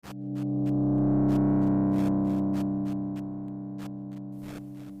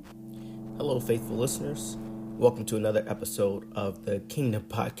faithful listeners. Welcome to another episode of the Kingdom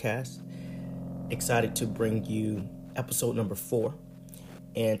Podcast. Excited to bring you episode number 4.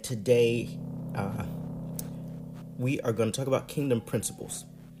 And today we are going to talk about kingdom principles.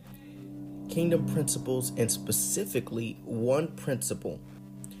 Kingdom principles, and specifically one principle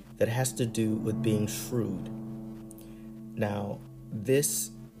that has to do with being shrewd. Now, this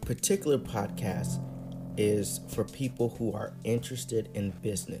particular podcast is for people who are interested in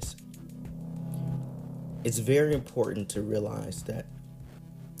business. It's very important to realize that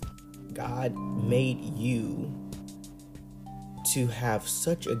God made you to have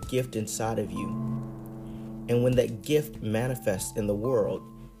such a gift inside of you. And when that gift manifests in the world,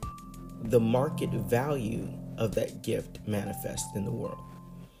 the market value of that gift manifests in the world.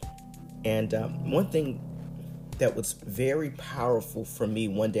 And one thing that was very powerful for me,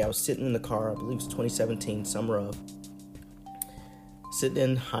 one day I was sitting in the car, I believe it's 2017, summer of, sitting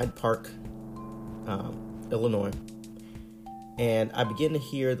in Hyde Park, Illinois, and I began to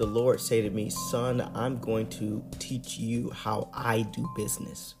hear the Lord say to me, "Son, I'm going to teach you how I do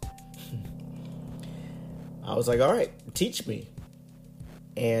business." I was like, all right, teach me.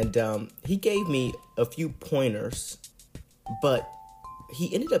 And he gave me a few pointers, but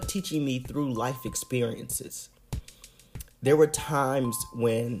he ended up teaching me through life experiences. There were times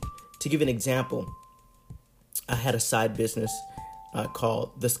when, to give an example, I had a side business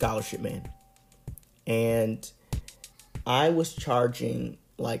called The Scholarship Man. And I was charging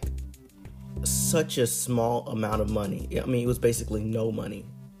like such a small amount of money. I mean, it was basically no money,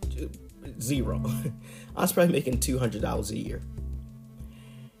 zero. I was probably making $200 a year.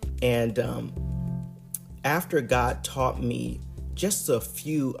 And after God taught me just a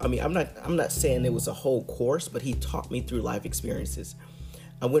few, I'm not saying it was a whole course, but he taught me through life experiences.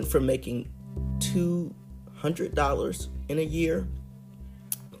 I went from making $200 in a year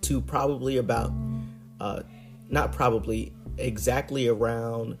to probably about, exactly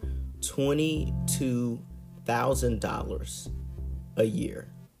around $22,000 a year.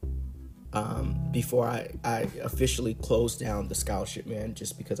 Before I officially closed down The Scholarship Man,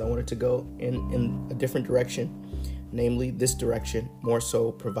 just because I wanted to go in a different direction, namely this direction, more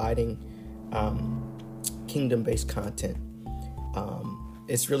so providing kingdom-based content.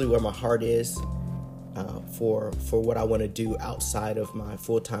 It's really where my heart is for what I want to do outside of my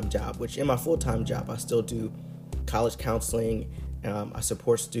full-time job, which in my full-time job, I still do college counseling. I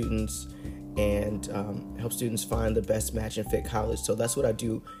support students and help students find the best match and fit college. So that's what I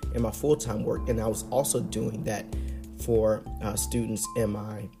do in my full-time work. And I was also doing that for students in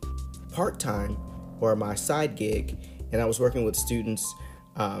my part-time or my side gig. And I was working with students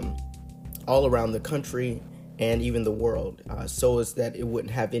all around the country and even the world, so as that it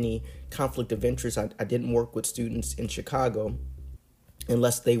wouldn't have any conflict of interest. I didn't work with students in Chicago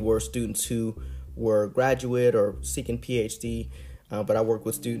unless they were students who were graduate or seeking PhD. But I worked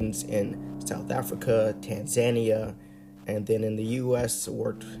with students in South Africa, Tanzania, and then in the U.S.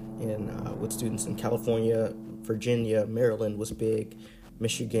 worked with students in California, Virginia, Maryland was big,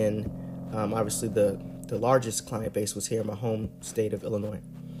 Michigan. Obviously, the largest client base was here in my home state of Illinois.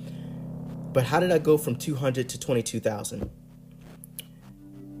 But how did I go from 200 to 22,000?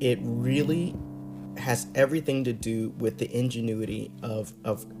 It really has everything to do with the ingenuity of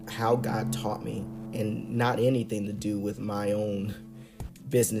how God taught me, and not anything to do with my own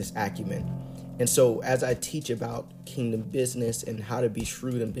business acumen. And so as I teach about kingdom business and how to be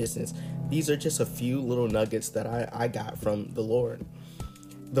shrewd in business, these are just a few little nuggets that I got from the Lord.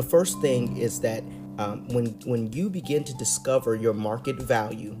 The first thing is that when you begin to discover your market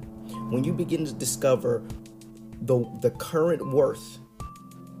value, when you begin to discover the current worth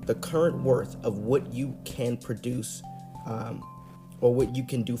of what you can produce or what you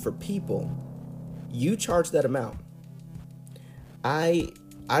can do for people, you charge that amount. I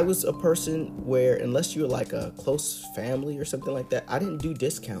was a person where, unless you were like a close family or something like that, I didn't do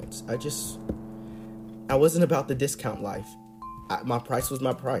discounts. I wasn't about the discount life. My price was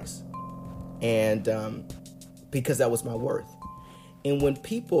my price. And because that was my worth. And when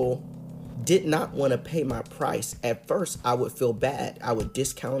people did not want to pay my price, at first I would feel bad. I would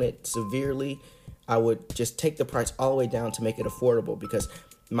discount it severely. I would just take the price all the way down to make it affordable, because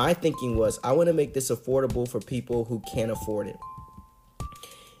my thinking was, I want to make this affordable for people who can't afford it.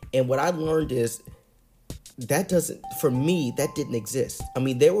 And what I learned is that didn't exist. I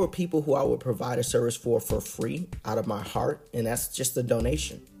mean, there were people who I would provide a service for free out of my heart, and that's just a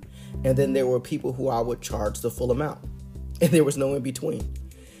donation. And then there were people who I would charge the full amount, and there was no in between.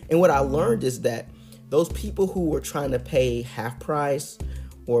 And what I learned is that those people who were trying to pay half price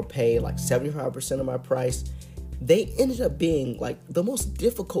or pay like 75% of my price, they ended up being like the most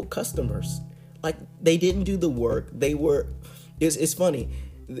difficult customers, like they didn't do the work. It's funny.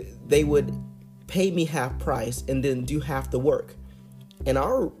 They would pay me half price and then do half the work. And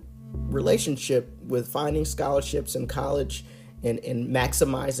our relationship with finding scholarships in college and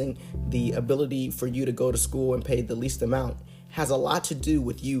maximizing the ability for you to go to school and pay the least amount has a lot to do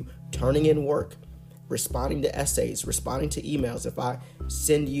with you turning in work, responding to essays, responding to emails. If I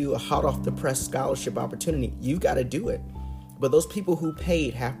send you a hot off the press scholarship opportunity, you've got to do it. But those people who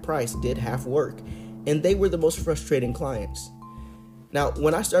paid half price did half work, and they were the most frustrating clients. Now,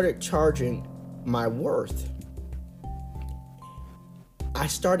 when I started charging my worth, I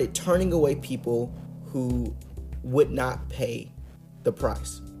started turning away people who would not pay the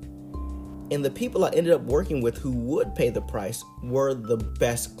price. And the people I ended up working with who would pay the price were the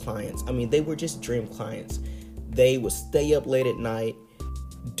best clients. I mean, they were just dream clients. They would stay up late at night,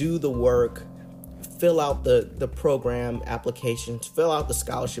 do the work, fill out the program applications, fill out the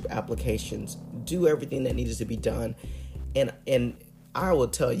scholarship applications, do everything that needed to be done. And I will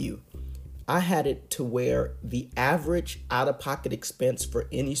tell you, I had it to where the average out-of-pocket expense for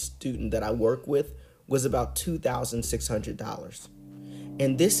any student that I work with was about $2,600.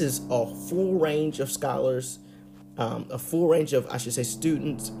 And this is a full range of scholars, a full range of, I should say,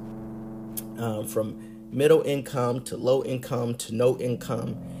 students from middle income to low income to no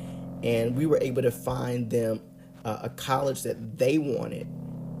income. And we were able to find them a college that they wanted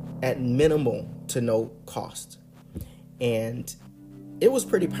at minimal to no cost. And it was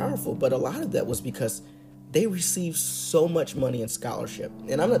pretty powerful, but a lot of that was because they received so much money in scholarship.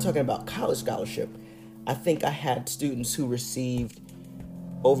 And I'm not talking about college scholarship. I think I had students who received,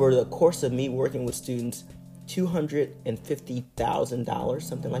 over the course of me working with students, $250,000,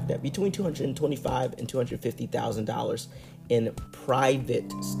 something like that, between $225,000 and $250,000 in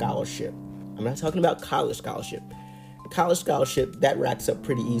private scholarship. I'm not talking about college scholarship. College scholarship, that racks up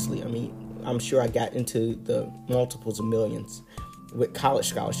pretty easily. I mean, I'm sure I got into the multiples of millions with college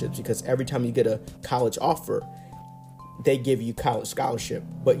scholarships, because every time you get a college offer, they give you college scholarship,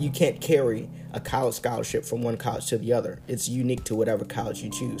 but you can't carry a college scholarship from one college to the other. It's unique to whatever college you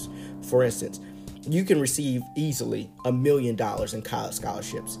choose. For instance, you can receive easily $1 million in college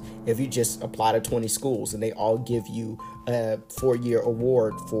scholarships if you just apply to 20 schools and they all give you a 4-year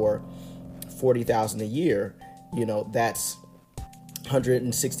award for $40,000 a year. You know, that's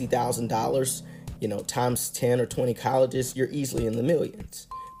 $160,000. You know, times 10 or 20 colleges, you're easily in the millions.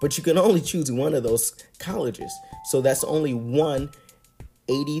 But you can only choose one of those colleges. So that's only one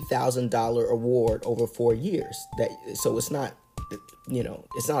 $80,000 award over 4 years. So it's not,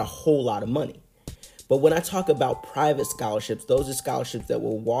 it's not a whole lot of money. But when I talk about private scholarships, those are scholarships that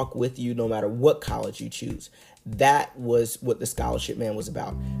will walk with you no matter what college you choose. That was what the Scholarship Man was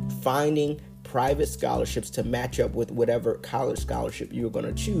about. Finding private scholarships to match up with whatever college scholarship you were going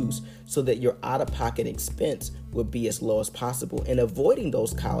to choose, so that your out-of-pocket expense would be as low as possible, and avoiding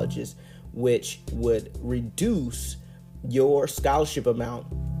those colleges which would reduce your scholarship amount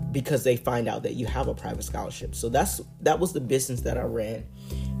because they find out that you have a private scholarship. So that was the business that I ran.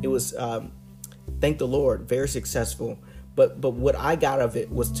 It was, thank the Lord, very successful. But what I got of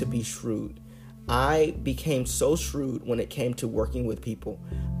it was to be shrewd. I became so shrewd when it came to working with people.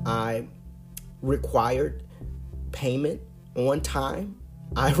 I required payment on time.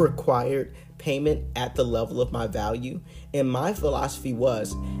 I required payment at the level of my value. And my philosophy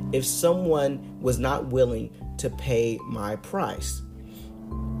was, if someone was not willing to pay my price,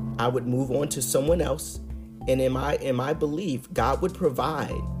 I would move on to someone else. And in my belief, God would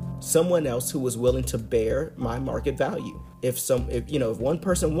provide someone else who was willing to bear my market value. If one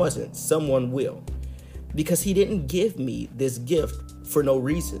person wasn't, someone will. Because he didn't give me this gift for no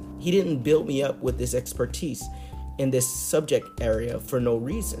reason. He didn't build me up with this expertise in this subject area for no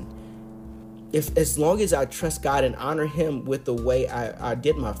reason. As long as I trust God and honor him with the way I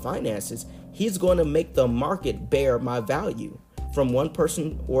did my finances, he's going to make the market bear my value from one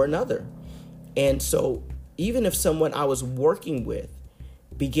person or another. And so even if someone I was working with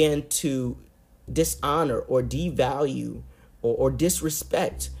began to dishonor or devalue or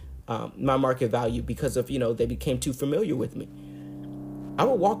disrespect my market value because of, they became too familiar with me, I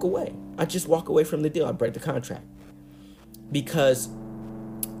would walk away. I just walk away from the deal. I break the contract, because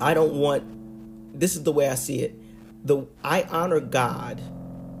I don't want, this is the way I see it. I honor God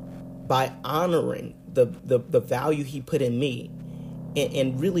by honoring the value he put in me,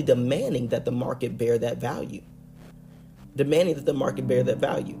 and really demanding that the market bear that value.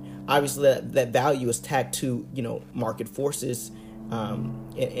 Obviously, that value is tagged to, market forces,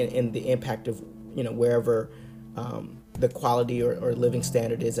 and the impact of, wherever the quality or living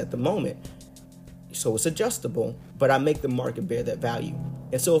standard is at the moment. So it's adjustable, but I make the market bear that value.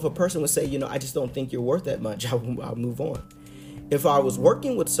 And so if a person would say, I just don't think you're worth that much, I'll move on. If I was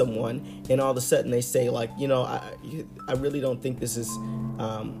working with someone and all of a sudden they say like, I really don't think this is,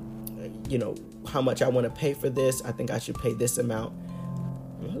 how much I want to pay for this. I think I should pay this amount.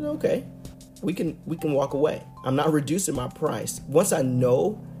 Okay, we can walk away. I'm not reducing my price. Once I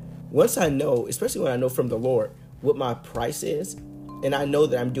know, especially when I know from the Lord what my price is, and I know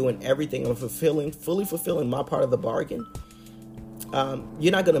that I'm doing everything, I'm fully fulfilling my part of the bargain.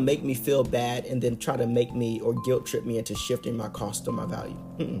 You're not going to make me feel bad and then try to make me or guilt trip me into shifting my cost or my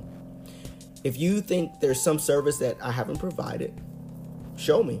value. If you think there's some service that I haven't provided,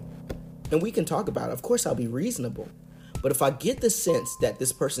 show me. And we can talk about it. Of course, I'll be reasonable. But if I get the sense that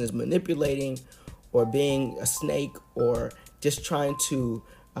this person is manipulating or being a snake or just trying to,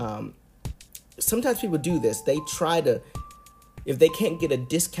 sometimes people do this. They try to, if they can't get a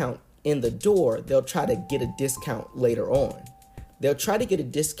discount in the door, they'll try to get a discount later on. They'll try to get a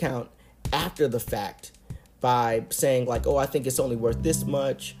discount after the fact by saying like, I think it's only worth this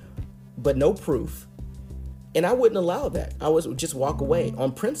much, but no proof. And I wouldn't allow that. I would just walk away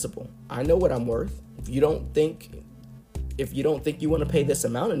on principle. I know what I'm worth. If you don't think you want to pay this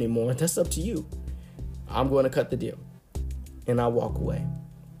amount anymore, that's up to you. I'm going to cut the deal. And I walk away.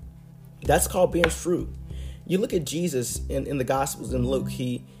 That's called being shrewd. You look at Jesus in the Gospels in Luke,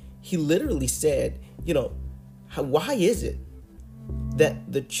 he literally said, why is it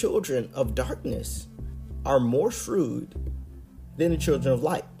that the children of darkness are more shrewd than the children of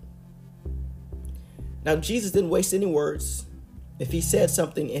light? Now, Jesus didn't waste any words. If he said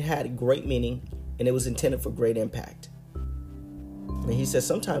something, it had great meaning and it was intended for great impact. And he says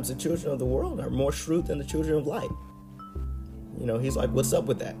sometimes the children of the world are more shrewd than the children of light. He's like, what's up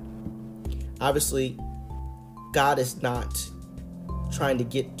with that? Obviously, God is not trying to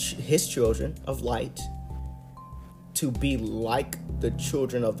get his children of light to be like the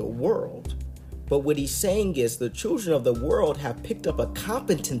children of the world. But what he's saying is the children of the world have picked up a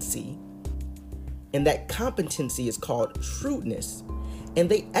competency, and that competency is called shrewdness. And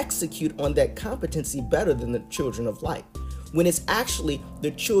they execute on that competency better than the children of light, when it's actually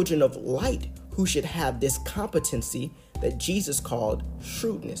the children of light who should have this competency that Jesus called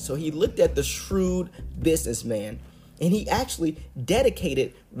shrewdness. So he looked at the shrewd businessman, and he actually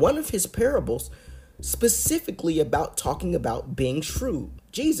dedicated one of his parables specifically about talking about being shrewd.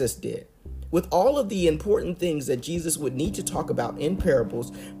 Jesus did. With all of the important things that Jesus would need to talk about in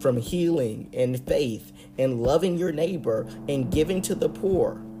parables, from healing and faith and loving your neighbor and giving to the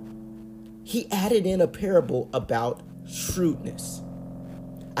poor, he added in a parable about shrewdness.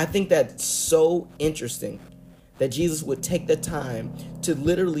 I think that's so interesting that Jesus would take the time to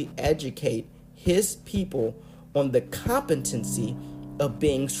literally educate his people on the competency of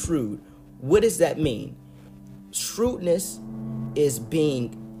being shrewd. What does that mean? Shrewdness is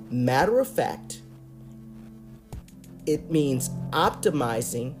being matter of fact. It means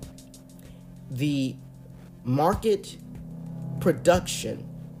optimizing the market production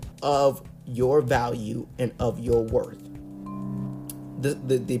of your value and of your worth.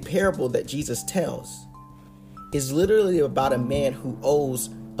 The parable that Jesus tells is literally about a man who owes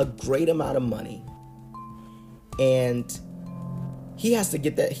a great amount of money, and he has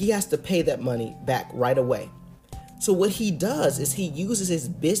to pay that money back right away. So what he does is he uses his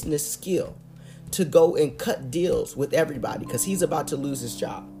business skill to go and cut deals with everybody because he's about to lose his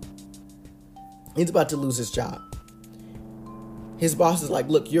job. His boss is like,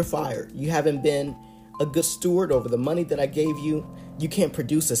 look, you're fired. You haven't been a good steward over the money that I gave you. You can't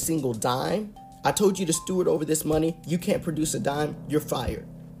produce a single dime. I told you to steward over this money. You can't produce a dime. You're fired.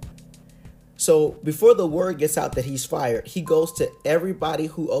 So before the word gets out that he's fired, he goes to everybody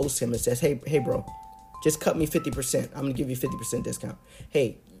who owes him and says, hey, bro, just cut me 50%. I'm going to give you 50% discount.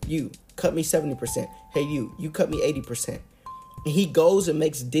 Hey, you cut me 70%. Hey, you cut me 80%. And he goes and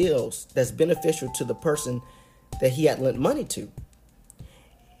makes deals that's beneficial to the person that he had lent money to.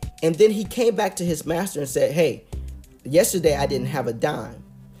 And then he came back to his master and said, hey, yesterday I didn't have a dime,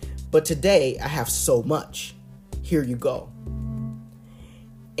 but today I have so much. Here you go.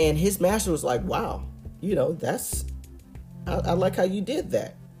 And his master was like, wow, I like how you did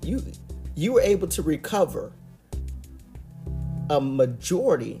that. You were able to recover a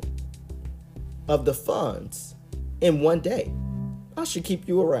majority of the funds in one day. I should keep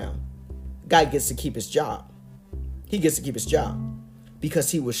you around. Guy gets to keep his job. He gets to keep his job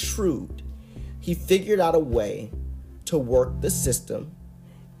because he was shrewd. He figured out a way to work the system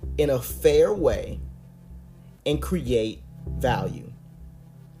in a fair way and create value.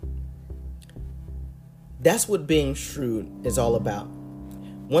 That's what being shrewd is all about.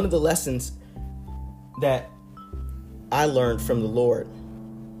 One of the lessons that I learned from the Lord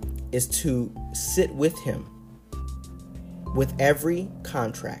is to sit with him with every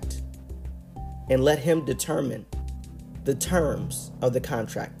contract and let him determine the terms of the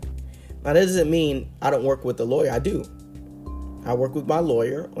contract. Now, that doesn't mean I don't work with the lawyer. I do. I work with my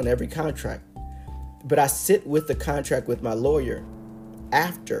lawyer on every contract. But I sit with the contract with my lawyer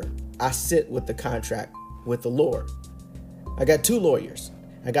after I sit with the contract with the Lord. I got two lawyers.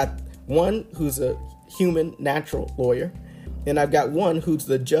 I got one who's a human, natural lawyer, and I've got one who's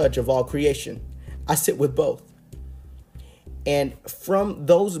the judge of all creation. I sit with both. And from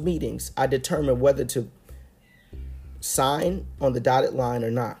those meetings, I determine whether to sign on the dotted line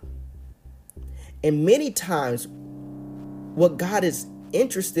or not. And many times, what God is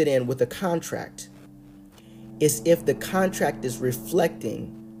interested in with a contract is if the contract is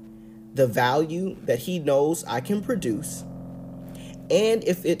reflecting the value that he knows I can produce, and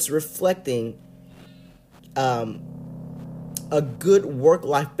if it's reflecting a good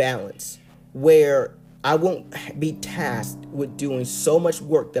work-life balance where I won't be tasked with doing so much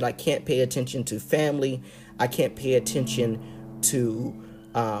work that I can't pay attention to family, I can't pay attention to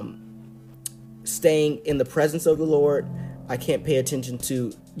staying in the presence of the Lord, I can't pay attention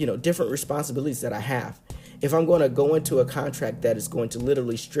to, different responsibilities that I have. If I'm going to go into a contract that is going to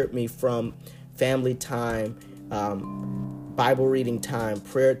literally strip me from family time, Bible reading time,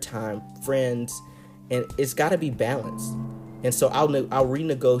 prayer time, friends, and it's got to be balanced. And so I'll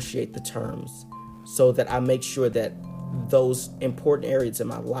renegotiate the terms so that I make sure that those important areas in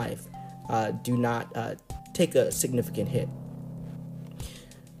my life do not take a significant hit.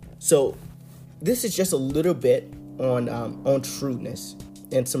 So this is just a little bit on shrewdness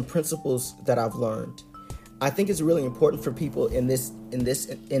and some principles that I've learned. I think it's really important for people in this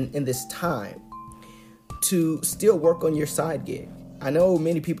time to still work on your side gig. I know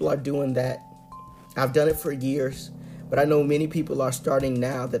many people are doing that. I've done it for years, but I know many people are starting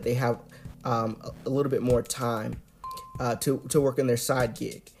now that they have a little bit more time to work on their side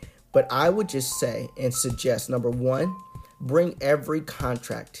gig. But I would just say and suggest, number one, bring every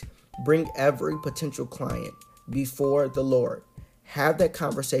contract, bring every potential client before the Lord. Have that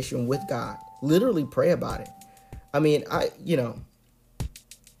conversation with God. Literally pray about it. I mean,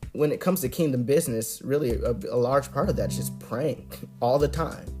 when it comes to kingdom business, really a large part of that is just praying all the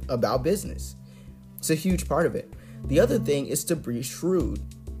time about business. It's a huge part of it. The other thing is to be shrewd.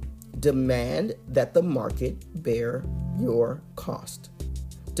 Demand that the market bear your cost.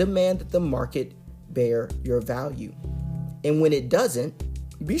 Demand that the market bear your value. And when it doesn't,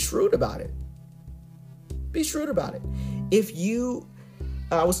 be shrewd about it. Be shrewd about it.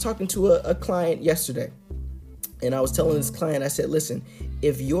 I was talking to a client yesterday, and I was telling this client, I said, listen,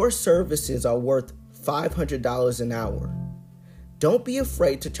 if your services are worth $500 an hour, don't be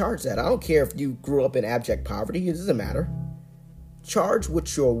afraid to charge that. I don't care if you grew up in abject poverty. It doesn't matter. Charge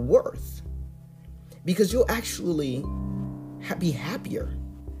what you're worth, because you'll actually be happier.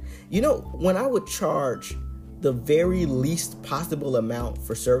 When I would charge the very least possible amount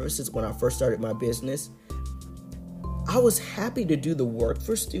for services when I first started my business, I was happy to do the work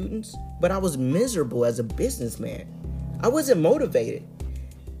for students, but I was miserable as a businessman. I wasn't motivated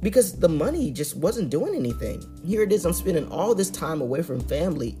because the money just wasn't doing anything. Here it is, I'm spending all this time away from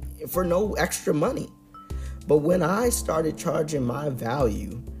family for no extra money. But when I started charging my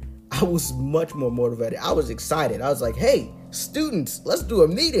value, I was much more motivated. I was excited. I was like, hey, students, let's do a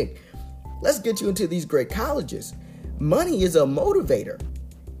meeting. Let's get you into these great colleges. Money is a motivator.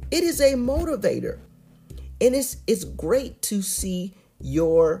 It is a motivator. And it's great to see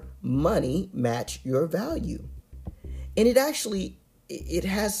your money match your value. And it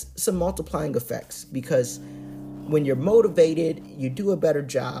has some multiplying effects, because when you're motivated, you do a better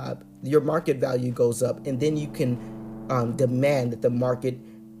job, your market value goes up, and then you can demand that the market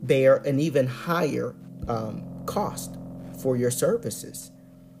bear an even higher cost for your services.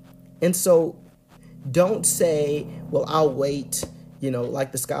 And so don't say, well, I'll wait,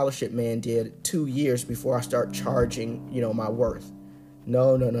 like the scholarship man did, 2 years before I start charging, my worth.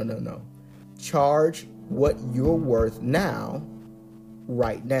 No. Charge what you're worth now,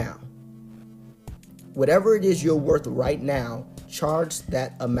 right now. Whatever it is you're worth right now, charge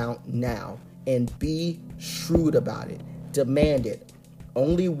that amount now and be shrewd about it. Demand it.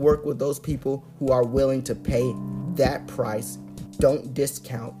 Only work with those people who are willing to pay that price. Don't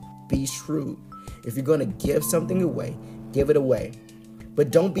discount. Be shrewd. If you're going to give something away, give it away.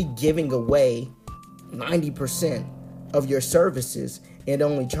 But don't be giving away 90% of your services and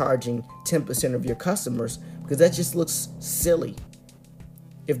only charging 10% of your customers, because that just looks silly.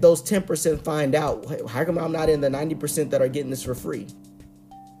 If those 10% find out, how come I'm not in the 90% that are getting this for free?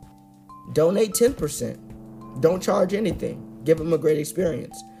 Donate 10%. Don't charge anything. Give them a great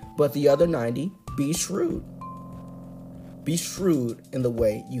experience. But the other 90, be shrewd. Be shrewd in the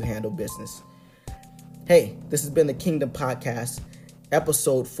way you handle business. Hey, this has been the Kingdom Podcast,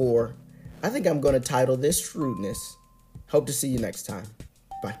 episode 4. I think I'm going to title this Shrewdness. Hope to see you next time.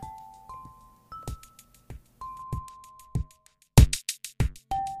 Bye.